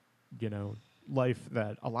hobo, life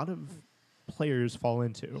that a lot of players fall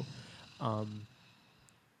into. Um,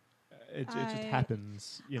 it just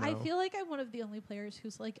happens, I feel like I'm one of the only players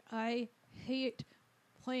who's like, I hate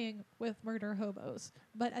playing with murder hobos.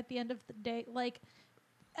 But at the end of the day, like,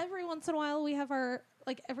 every once in a while we have our,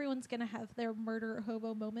 like, everyone's going to have their murder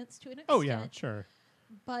hobo moments to an extent. Oh, yeah, sure.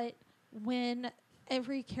 But when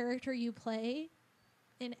every character you play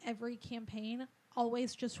in every campaign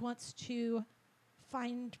always just wants to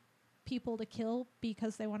find people to kill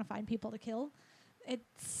because they want to find people to kill, it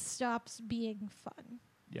stops being fun.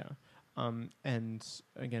 Yeah. And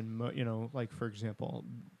again, like, for example,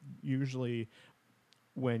 usually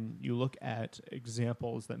when you look at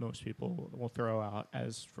examples that most people will throw out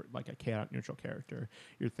as for like a chaotic neutral character,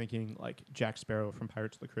 you're thinking like Jack Sparrow from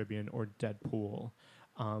Pirates of the Caribbean or Deadpool.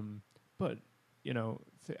 But,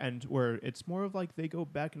 and where it's more of like they go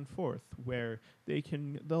back and forth, where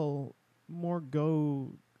they'll more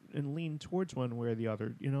go and lean towards one way or the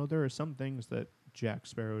other. There are some things that Jack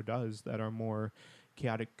Sparrow does that are more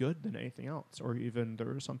chaotic good than anything else, or even there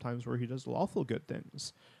are some times where he does lawful good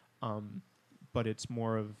things. But it's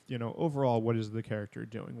more of, overall, what is the character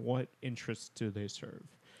doing? What interests do they serve?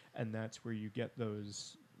 And that's where you get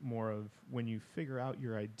those more of when you figure out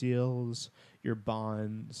your ideals, your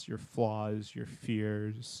bonds, your flaws, your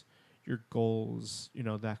fears, your goals,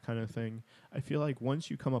 that kind of thing. I feel like once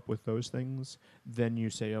you come up with those things, then you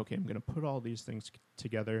say, okay, I'm going to put all these things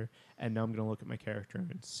together, and now I'm going to look at my character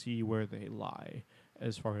and see where they lie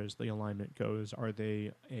as far as the alignment goes. Are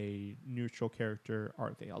they a neutral character?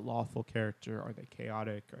 Are they a lawful character? Are they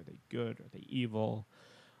chaotic? Are they good? Are they evil?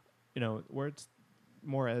 Where it's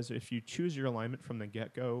more as if you choose your alignment from the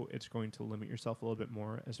get-go, it's going to limit yourself a little bit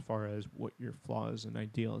more as far as what your flaws and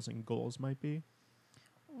ideals and goals might be.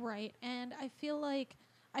 Right. And I feel like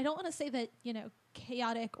I don't want to say that,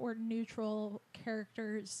 chaotic or neutral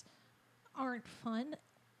characters aren't fun.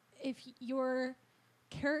 If your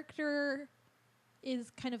character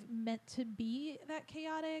is kind of meant to be that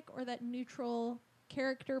chaotic or that neutral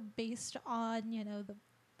character based on,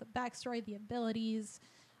 the backstory, the abilities,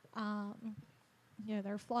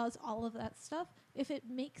 their flaws, all of that stuff. If it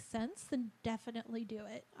makes sense, then definitely do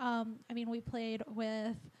it. We played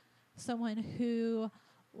with someone who,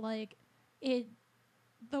 like,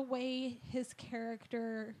 the way his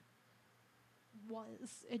character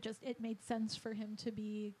was, it made sense for him to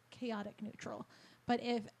be chaotic neutral. But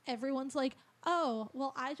if everyone's like, oh,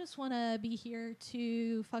 well, I just want to be here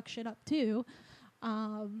to fuck shit up too,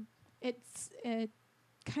 it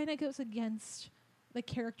kind of goes against the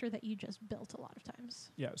character that you just built a lot of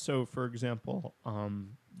times. Yeah. So, for example,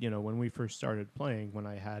 when we first started playing, when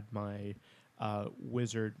I had my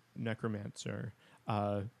wizard necromancer,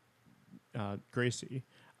 Gracie,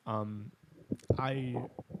 I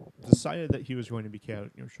decided that he was going to be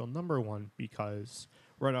chaotic neutral, number one, because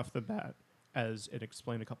right off the bat, as it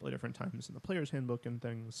explained a couple of different times in the player's handbook and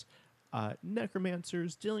things,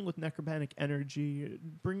 necromancers, dealing with necromantic energy,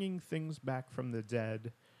 bringing things back from the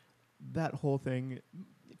dead, that whole thing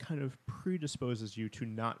kind of predisposes you to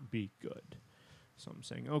not be good. So I'm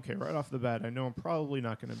saying, okay, right off the bat, I know I'm probably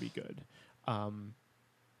not going to be good.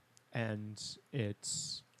 And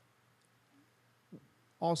it's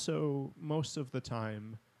also most of the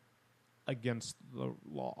time against the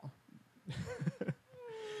law.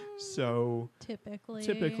 So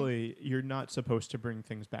typically, you're not supposed to bring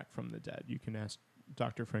things back from the dead. You can ask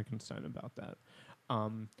Dr. Frankenstein about that.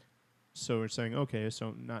 So we're saying, okay,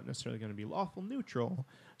 so not necessarily going to be lawful neutral.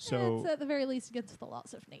 So it's at the very least against the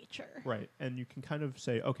laws of nature. Right. And you can kind of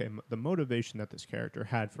say, okay, the motivation that this character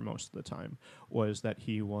had for most of the time was that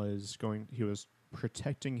he was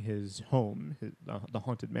protecting his home, the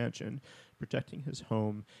haunted mansion, protecting his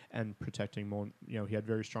home and protecting, he had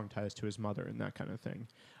very strong ties to his mother and that kind of thing.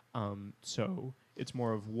 So it's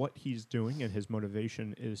more of what he's doing, and his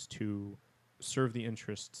motivation is to serve the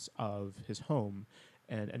interests of his home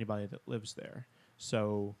and anybody that lives there.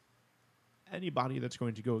 So anybody that's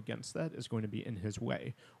going to go against that is going to be in his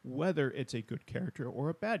way, whether it's a good character or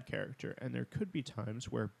a bad character. And there could be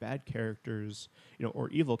times where bad characters, or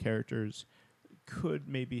evil characters could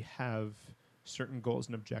maybe have certain goals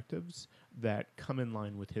and objectives that come in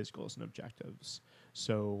line with his goals and objectives.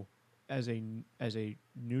 So as a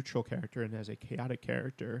neutral character and as a chaotic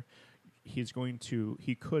character, he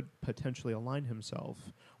could potentially align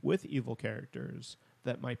himself with evil characters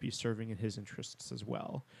that might be serving in his interests as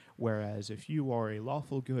well. Whereas if you are a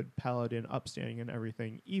lawful good paladin, upstanding and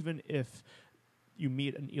everything, even if you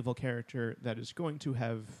meet an evil character that is going to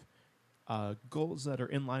have goals that are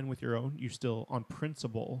in line with your own, you still, on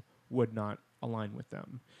principle, would not align with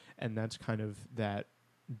them. And that's kind of that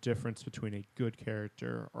difference between a good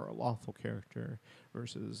character or a lawful character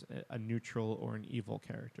versus a neutral or an evil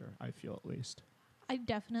character, I feel at least. I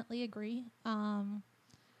definitely agree. And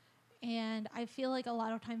I feel like a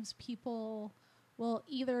lot of times people will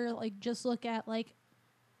either like just look at like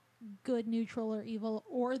good, neutral, or evil,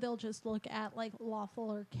 or they'll just look at like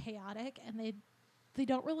lawful or chaotic, and they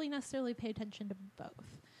don't really necessarily pay attention to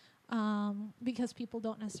both, because people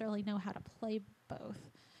don't necessarily know how to play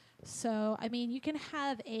both. So, I mean, you can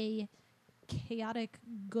have a chaotic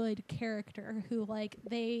good character who like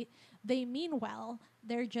they mean well.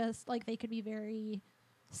 They're just like they could be very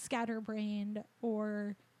scatterbrained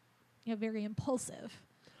or very impulsive.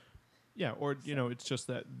 Yeah, or it's just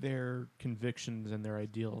that their convictions and their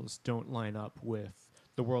ideals don't line up with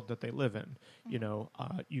the world that they live in.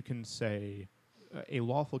 You can say a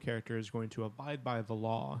lawful character is going to abide by the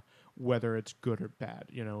law, whether it's good or bad.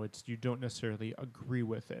 You don't necessarily agree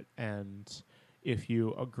with it, and if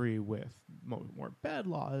you agree with more bad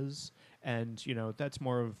laws, and that's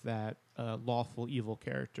more of that lawful evil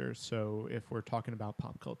character. So if we're talking about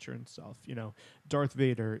pop culture and stuff, Darth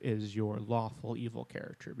Vader is your lawful evil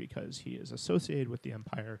character because he is associated with the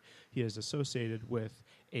Empire. He is associated with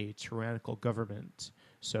a tyrannical government.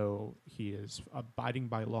 So he is abiding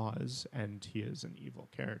by laws, and he is an evil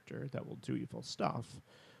character that will do evil stuff.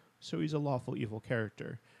 So he's a lawful evil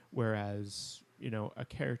character. Whereas, a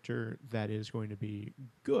character that is going to be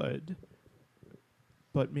good,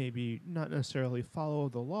 but maybe not necessarily follow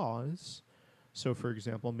the laws. So, for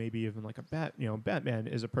example, maybe even like Batman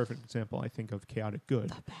is a perfect example, I think, of chaotic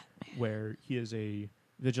good, where he is a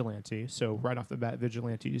vigilante. So right off the bat,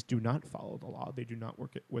 vigilantes do not follow the law. They do not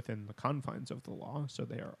work within the confines of the law, so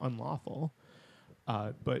they are unlawful.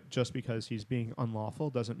 But just because he's being unlawful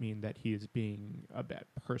doesn't mean that he is being a bad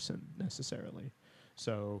person necessarily.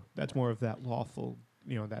 So that's more of that lawful,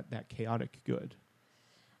 that chaotic good.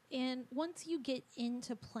 And once you get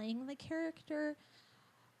into playing the character,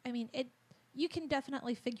 I mean, you can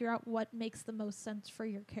definitely figure out what makes the most sense for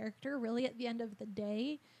your character. Really, at the end of the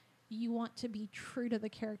day, you want to be true to the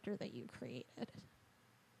character that you created.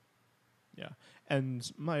 Yeah. And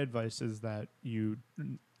my advice is that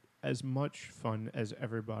as much fun as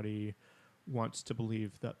everybody wants to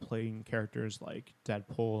believe that playing characters like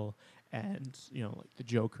Deadpool and like the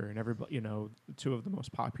Joker and everybody, two of the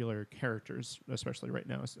most popular characters, especially right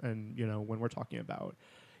now, and when we're talking about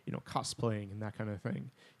cosplaying and that kind of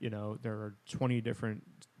thing, there are 20 different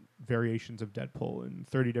variations of Deadpool and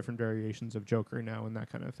 30 different variations of Joker now and that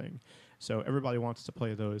kind of thing. So everybody wants to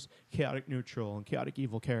play those chaotic neutral and chaotic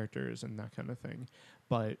evil characters and that kind of thing.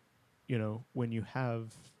 But when you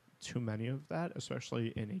have too many of that,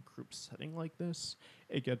 especially in a group setting like this,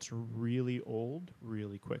 it gets really old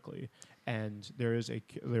really quickly. And there is a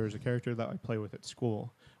character that I play with at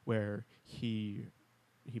school where he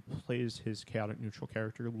plays his chaotic neutral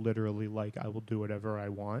character literally like I will do whatever I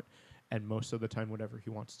want, and most of the time whatever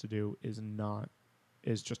he wants to do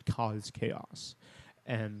is just cause chaos.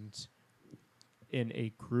 And in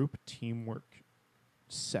a group teamwork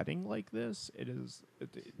setting like this,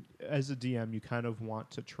 as a DM, you kind of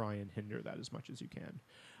want to try and hinder that as much as you can.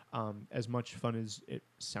 As much fun as it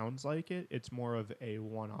sounds like it's more of a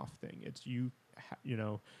one-off thing. It's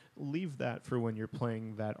leave that for when you're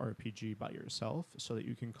playing that RPG by yourself so that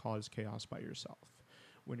you can cause chaos by yourself.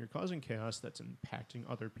 When you're causing chaos that's impacting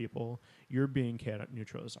other people, you're being chaotic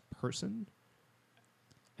neutral as a person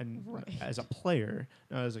and as a player,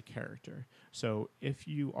 not as a character. So if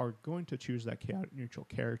you are going to choose that chaotic neutral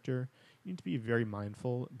character, you need to be very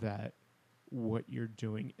mindful that what you're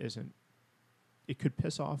doing it could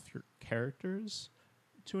piss off your characters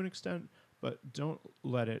to an extent, but don't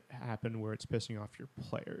let it happen where it's pissing off your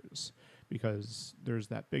players, because there's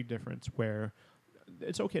that big difference where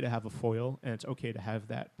it's okay to have a foil and it's okay to have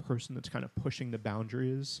that person that's kind of pushing the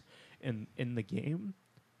boundaries in the game.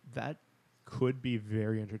 That could be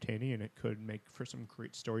very entertaining and it could make for some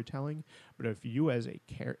great storytelling. But if you as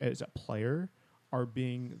a player are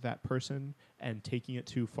being that person and taking it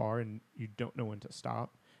too far and you don't know when to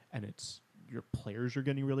stop, and it's your players are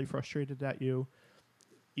getting really frustrated at you,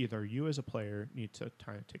 either you as a player need to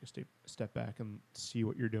kind of take a step back and see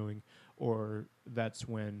what you're doing, or that's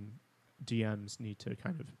when DMs need to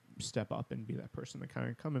kind of step up and be that person to kind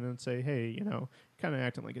of come in and say, hey, kind of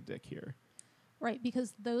acting like a dick here. Right,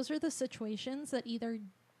 because those are the situations that either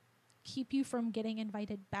keep you from getting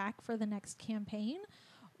invited back for the next campaign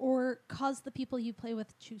or cause the people you play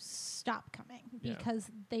with to stop coming because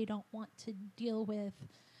they don't want to deal with,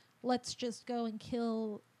 let's just go and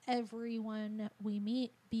kill everyone we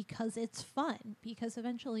meet because it's fun, because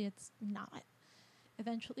eventually it's not.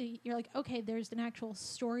 eventually you're like, okay, there's an actual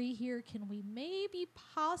story here. Can we maybe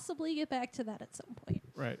possibly get back to that at some point?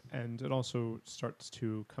 Right, and it also starts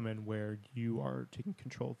to come in where you are taking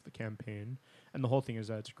control of the campaign, and the whole thing is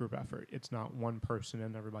that it's a group effort. It's not one person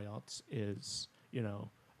and everybody else is,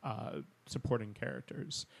 supporting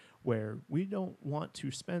characters, where we don't want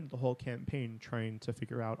to spend the whole campaign trying to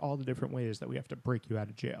figure out all the different ways that we have to break you out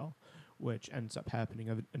of jail, which ends up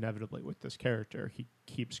happening inevitably with this character. He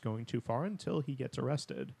keeps going too far until he gets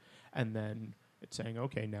arrested, and then it's saying,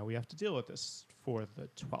 okay, now we have to deal with this for the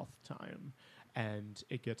 12th time. And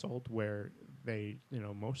it gets old where they,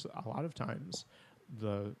 a lot of times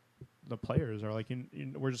the players are like,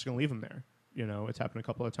 we're just going to leave him there. It's happened a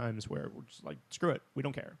couple of times where we're just like, screw it, we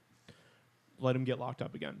don't care. Let him get locked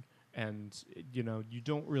up again. And, you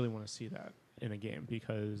don't really want to see that in a game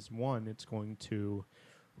because, one, it's going to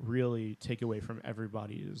really take away from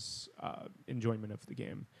everybody's enjoyment of the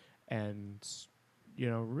game. And,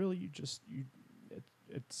 really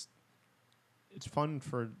it's fun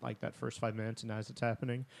for like that first 5 minutes and as it's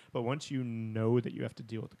happening. But once you know that you have to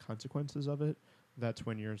deal with the consequences of it, that's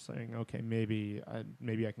when you're saying, okay, maybe I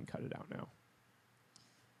can cut it out now.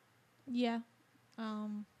 Yeah.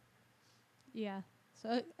 Yeah.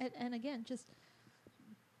 So, and again, just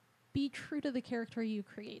be true to the character you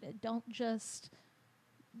created. Don't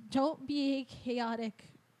be a chaotic,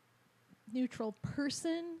 neutral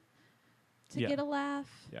person to get a laugh.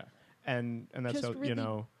 Yeah. And that's just how,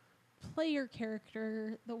 really play your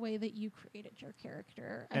character the way that you created your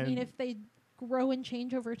character. I mean, if they grow and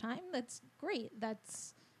change over time, that's great. That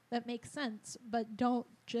makes sense. But don't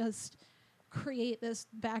just create this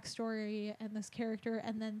backstory and this character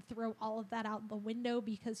and then throw all of that out the window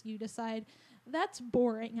because you decide that's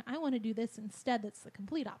boring. I want to do this instead. That's the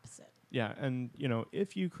complete opposite. Yeah, and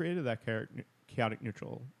if you created that chaotic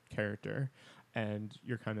neutral character, and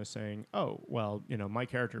you're kind of saying, oh, well, my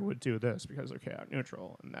character would do this because they're chaotic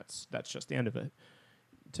neutral, and that's just the end of it.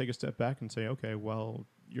 Take a step back and say, okay, well,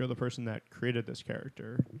 you're the person that created this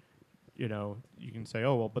character. You can say,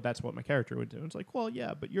 oh, well, but that's what my character would do. And it's like, well,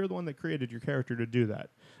 yeah, but you're the one that created your character to do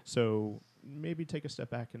that. So maybe take a step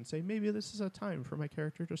back and say, maybe this is a time for my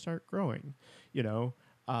character to start growing.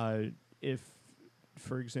 If,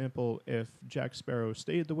 for example, if Jack Sparrow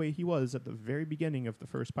stayed the way he was at the very beginning of the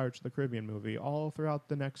first Pirates of the Caribbean movie, all throughout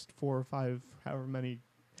the next 4 or 5, however many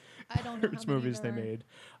Pirates movies they made,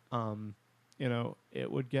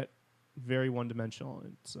 it would get very one-dimensional.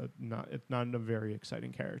 It's not a very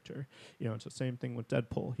exciting character. It's the same thing with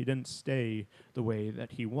Deadpool. He didn't stay the way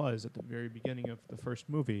that he was at the very beginning of the first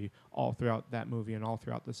movie, all throughout that movie and all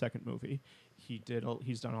throughout the second movie. He's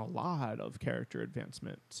done a lot of character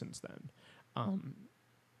advancement since then.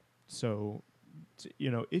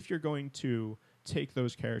 If you're going to take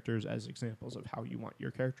those characters as examples of how you want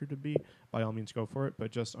your character to be, by all means go for it,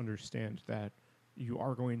 but just understand that you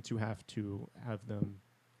are going to have them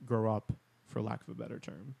grow up, for lack of a better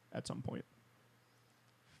term, at some point.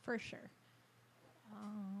 For sure.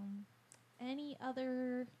 Any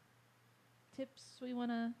other tips we want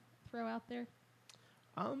to throw out there?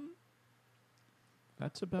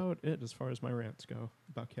 That's about it as far as my rants go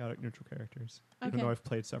about chaotic neutral characters, even Okay. though I've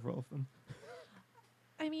played several of them.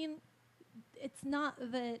 I mean, it's not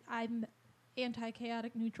that I'm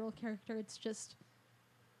anti-chaotic neutral character. It's just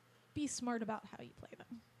be smart about how you play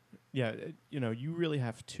them. Yeah, you really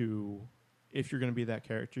have to, if you're going to be that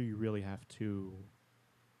character, you really have to,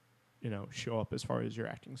 show up as far as your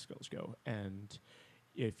acting skills go. And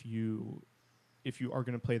if you are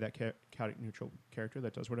going to play that chaotic neutral character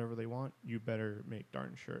that does whatever they want, you better make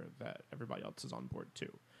darn sure that everybody else is on board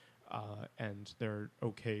too. And they're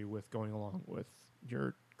okay with going along with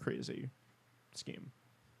your crazy scheme.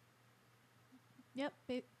 Yep,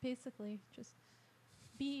 basically, just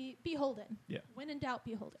be beholden. Yeah. When in doubt,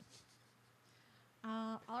 beholden.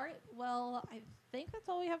 All right, well, I think that's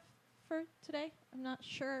all we have for today. I'm not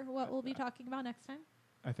sure what we'll be talking about next time.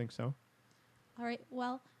 I think so. All right,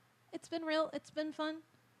 well, it's been real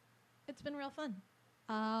fun.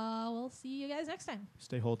 We'll see you guys next time.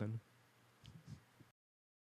 Stay holden.